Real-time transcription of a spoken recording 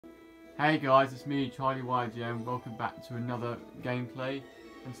Hey guys, it's me, Charlie YGM. Welcome back to another gameplay.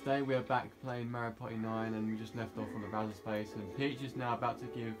 And today we are back playing Mario Party 9 and we just left off on the Bowser space. And Peach is now about to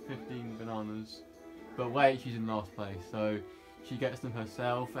give 15 bananas. But wait, she's in last place, so she gets them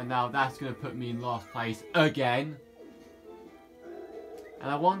herself. And now that's going to put me in last place again.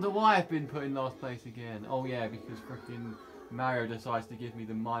 And I wonder why I've been put in last place again. Oh yeah, because freaking Mario decides to give me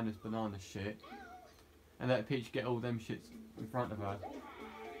the minus banana shit. And let Peach get all them shits in front of her.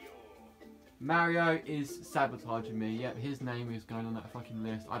 Mario is sabotaging me. Yep, his name is going on that fucking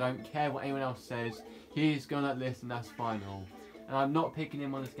list. I don't care what anyone else says. He's going on that list and that's final. And I'm not picking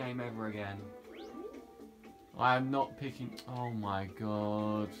him on this game ever again. I am not picking... Oh my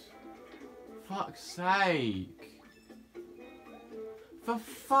god. Fuck's sake. For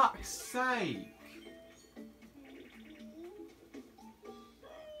fuck's sake.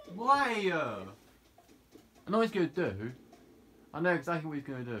 Why? I know what he's going to do. I know exactly what he's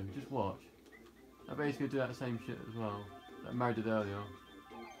going to do. Just watch. I bet he's going to do that same shit as well that Mario did earlier.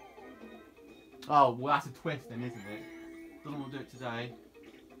 Oh, well that's a twist then, isn't it? Doesn't want to do it today.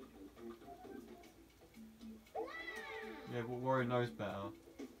 Yeah, but Wario knows better.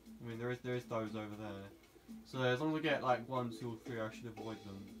 I mean, there is those over there. So as long as I get like 1, 2, or 3, I should avoid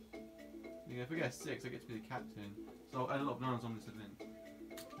them. Yeah, if I get 6, I get to be the captain. So I'll add a lot of bananas on this event.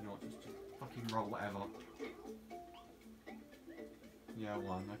 You know what, just fucking roll, whatever. Yeah, I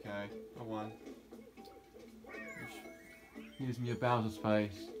won, okay. I won. Which gives me a Bowser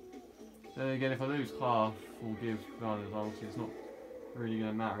space. Then again, if I lose half or give bananas, obviously it's not really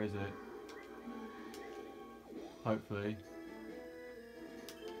going to matter, is it? Hopefully.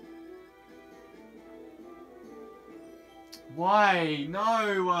 Why?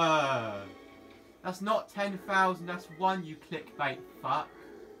 No! That's not 10,000, that's 1, you clickbait fuck.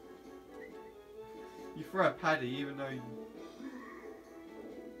 You throw a paddy even though you...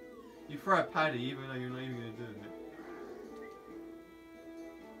 You throw a paddy even though you're not even going to do it.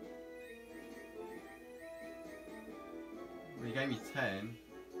 Well, you gave me 10.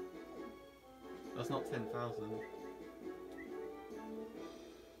 That's not 10,000.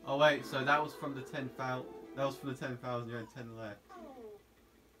 Oh wait, so that was from the 10,000. That was from the 10,000. You had 10 left.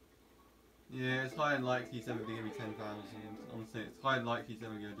 Yeah, it's high unlikely he's ever going to give me 10,000. Honestly, it's high unlikely he's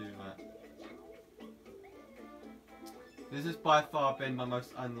ever going to do that. This has by far been my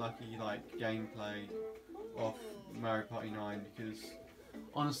most unlucky gameplay of Mario Party 9 because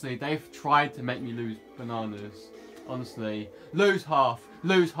honestly they've tried to make me lose bananas. Honestly, lose half,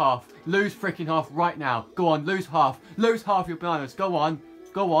 lose freaking half right now. Go on, lose half your bananas. Go on,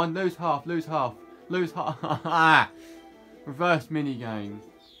 lose half. Reverse mini game.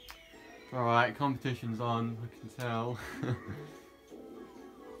 Alright, competition's on, I can tell.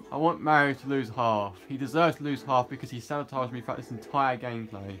 I want Mario to lose half. He deserves to lose half because he sabotaged me throughout this entire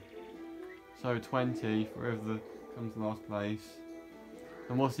gameplay. So 20 for whoever comes last place.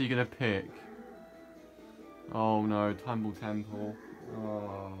 And what's he gonna pick? Oh no, Tumble Temple.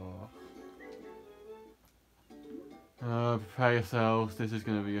 Oh. Prepare yourselves. This is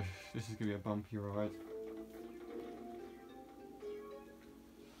gonna be a bumpy ride.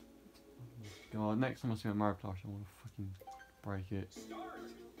 God, next time I see a Mario Plush, I want to fucking break it.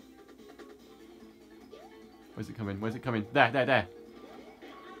 Where's it coming? Where's it coming? There.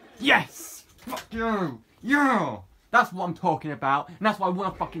 Yes! Fuck you! Yeah! That's what I'm talking about, and that's what I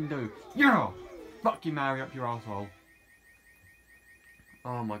want to fucking do. Yeah! Fuck you, Mario, up your asshole.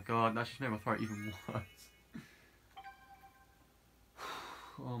 Oh my god, that just made my throat even worse.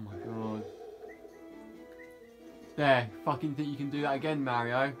 Oh my god. There, fucking think you can do that again,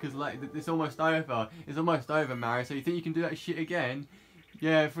 Mario? Because like, it's almost over. It's almost over, Mario, so you think you can do that shit again?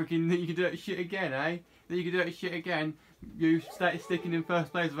 Yeah, freaking think you can do that shit again, eh? Think you can do that shit again? You started sticking in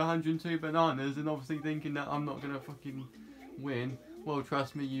first place with 102 bananas and obviously thinking that I'm not gonna fucking win. Well,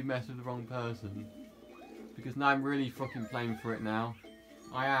 trust me, you messed with the wrong person. Because now I'm really fucking playing for it now.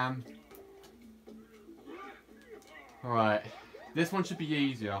 I am. Alright. This one should be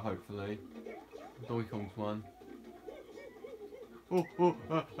easier, hopefully. Donkey Kong's one.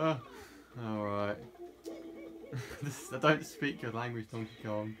 Alright. I don't speak your language, Donkey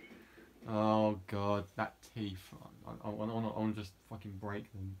Kong. Oh god, that teeth. I want to just fucking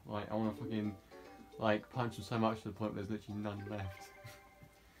break them. Like, I want to fucking, punch them so much to the point where there's literally none left.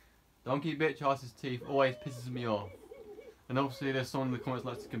 Donkey Bitch Ass's teeth always pisses me off. And obviously there's someone in the comments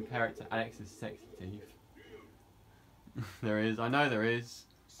that likes to compare it to Alex's sexy teeth. There is, I know there is.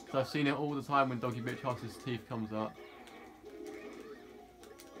 Because I've seen it all the time when Donkey Bitch Ass's teeth comes up.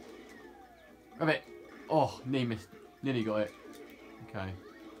 Grab it! Oh, knee missed. Nearly got it. Okay.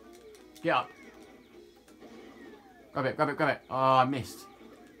 Get up. Grab it. Oh, I missed.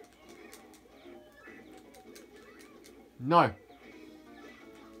 No.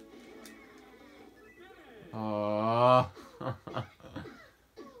 I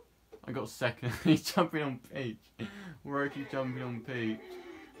got second. He's jumping on Peach. Where keep jumping on Peach.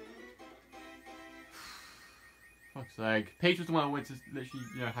 Fuck's sake. Peach was the one I went to literally,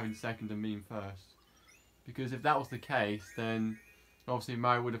 you know, having second and being first. Because if that was the case, then obviously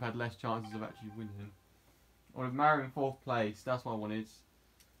Mario would have had less chances of actually winning. I wanted Mario in 4th place. That's what I wanted.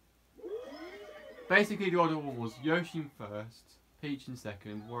 Basically, the order was Yoshi in 1st, Peach in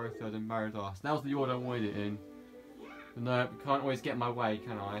 2nd, Wario 3rd, and Mario last. That was the order I wanted it in. But no, can't always get my way,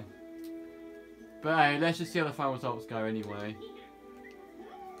 can I? But hey, let's just see how the final results go anyway.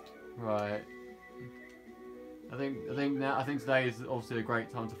 Right. I think today is obviously a great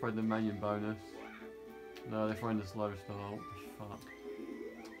time to throw the Manion bonus. No, they're throwing the slow start. What the fuck?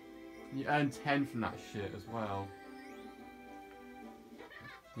 You earn 10 from that shit as well.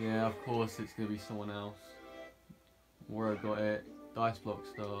 Yeah, of course it's gonna be someone else. Wario got it. Dice block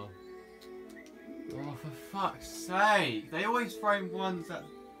star. Oh, for fuck's sake! They always throw ones that.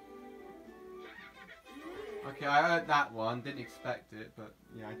 Okay, I heard that one. Didn't expect it, but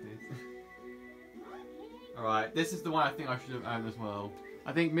yeah, I did. Alright, this is the one I think I should have earned as well.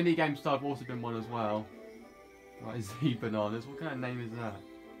 I think minigame star have also been one as well. Right, Z Bananas. What kind of name is that?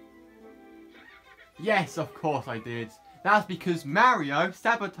 Yes, of course I did. That's because Mario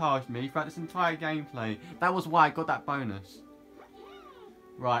sabotaged me throughout this entire gameplay. That was why I got that bonus.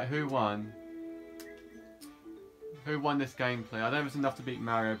 Right, who won? Who won this gameplay? I don't know if it's enough to beat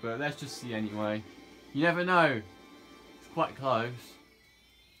Mario, but let's just see anyway. You never know. It's quite close.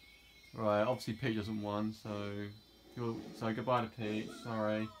 Right, obviously Peach hasn't won, so goodbye to Peach.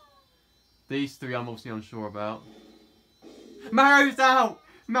 Sorry. These three I'm obviously unsure about. Mario's out!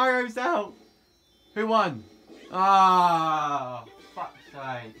 Mario's out! Who won? Ah, fuck's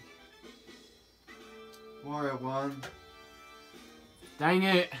sake. Wario won. Dang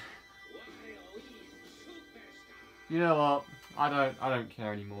it. You know what? I don't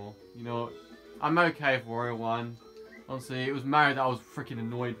care anymore. You know what? I'm okay if Wario won. Honestly, it was Mario that I was freaking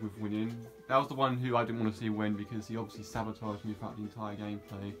annoyed with winning. That was the one who I didn't want to see win because he obviously sabotaged me throughout the entire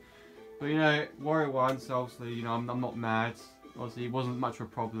gameplay. But you know, Wario won, so obviously, you know, I'm not mad. Obviously, it wasn't much of a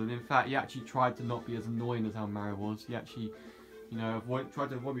problem. In fact, he actually tried to not be as annoying as how Mario was. He actually, you know, tried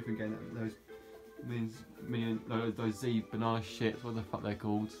to avoid me from getting those Z banana shits, what the fuck they're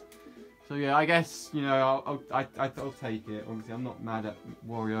called. So yeah, I guess, you know, I'll take it. Obviously, I'm not mad at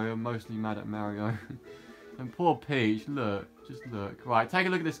Wario. I'm mostly mad at Mario. And poor Peach, look, just look. Right, take a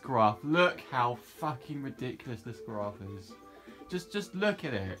look at this graph. Look how fucking ridiculous this graph is. Just look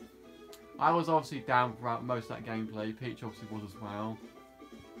at it. I was obviously down throughout most of that gameplay. Peach obviously was as well.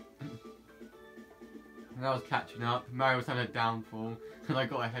 And I was catching up. Mario was having a downfall, and I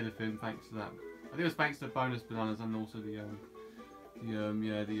got ahead of him thanks to that. I think it was thanks to bonus bananas and also the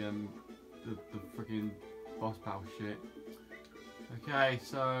freaking boss battle shit. Okay,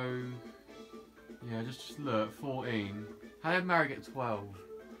 so yeah, just look, 14. How did Mario get 12?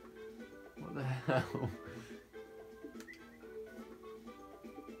 What the hell?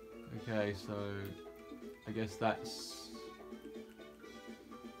 Okay, so I guess that's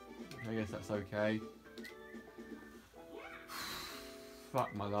okay.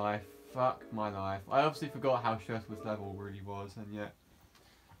 Fuck my life. Fuck my life. I obviously forgot how stressful this level really was, and yet.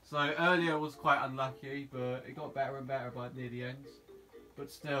 So earlier was quite unlucky, but it got better and better by near the end. But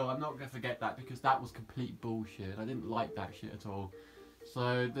still, I'm not gonna forget that because that was complete bullshit. I didn't like that shit at all.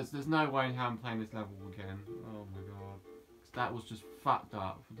 So there's no way in how I'm playing this level again. Oh my god. That was just fucked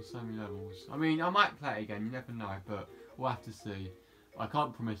up for so many levels. I mean, I might play it again, you never know, but we'll have to see. I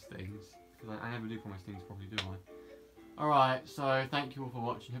can't promise things, because I never do promise things properly, do I? Alright, so thank you all for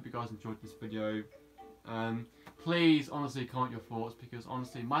watching. Hope you guys enjoyed this video. Please, honestly, comment your thoughts, because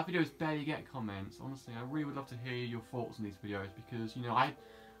honestly, my videos barely get comments. Honestly, I really would love to hear your thoughts on these videos, because, you know,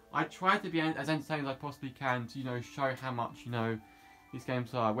 I try to be as entertaining as I possibly can to, you know, show how much, you know, these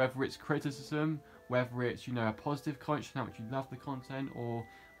games are. Whether it's criticism, whether it's, you know, a positive comment, how much you love the content, or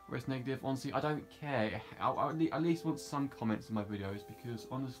whether it's negative. Honestly, I don't care. I at least want some comments in my videos, because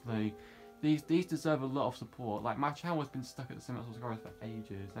honestly, these deserve a lot of support. Like, my channel has been stuck at the same amount of subscribers for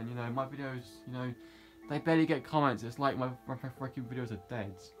ages, and you know, my videos, you know, they barely get comments. It's like my freaking videos are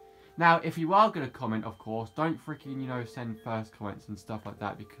dead. Now, if you are going to comment, of course, don't freaking, you know, send first comments and stuff like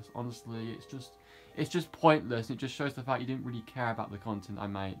that, because honestly, it's just pointless. It just shows the fact you didn't really care about the content I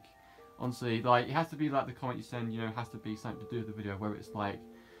make. Honestly, like, it has to be like the comment you send, you know, has to be something to do with the video, whether it's like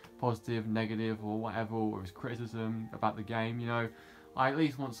positive, negative, or whatever, or it's criticism about the game, you know. I at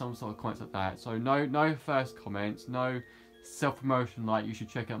least want some sort of comments like that. So no first comments, no self-promotion like you should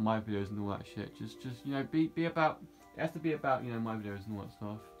check out my videos and all that shit. Just you know, be about It has to be about, you know, my videos and all that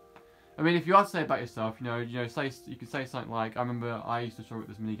stuff. I mean, if you are to say about yourself, you know, say you could say something like, I remember I used to struggle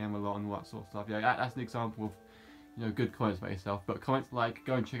with this minigame a lot and all that sort of stuff. Yeah, that's an example of, you know, good comments about yourself. But comments like,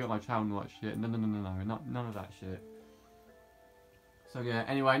 go and check out my channel and all that shit. No, none of that shit. So yeah,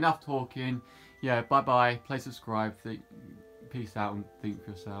 anyway, enough talking. Yeah, bye bye. Please subscribe. Peace out and think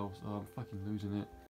for yourselves. Oh, I'm fucking losing it.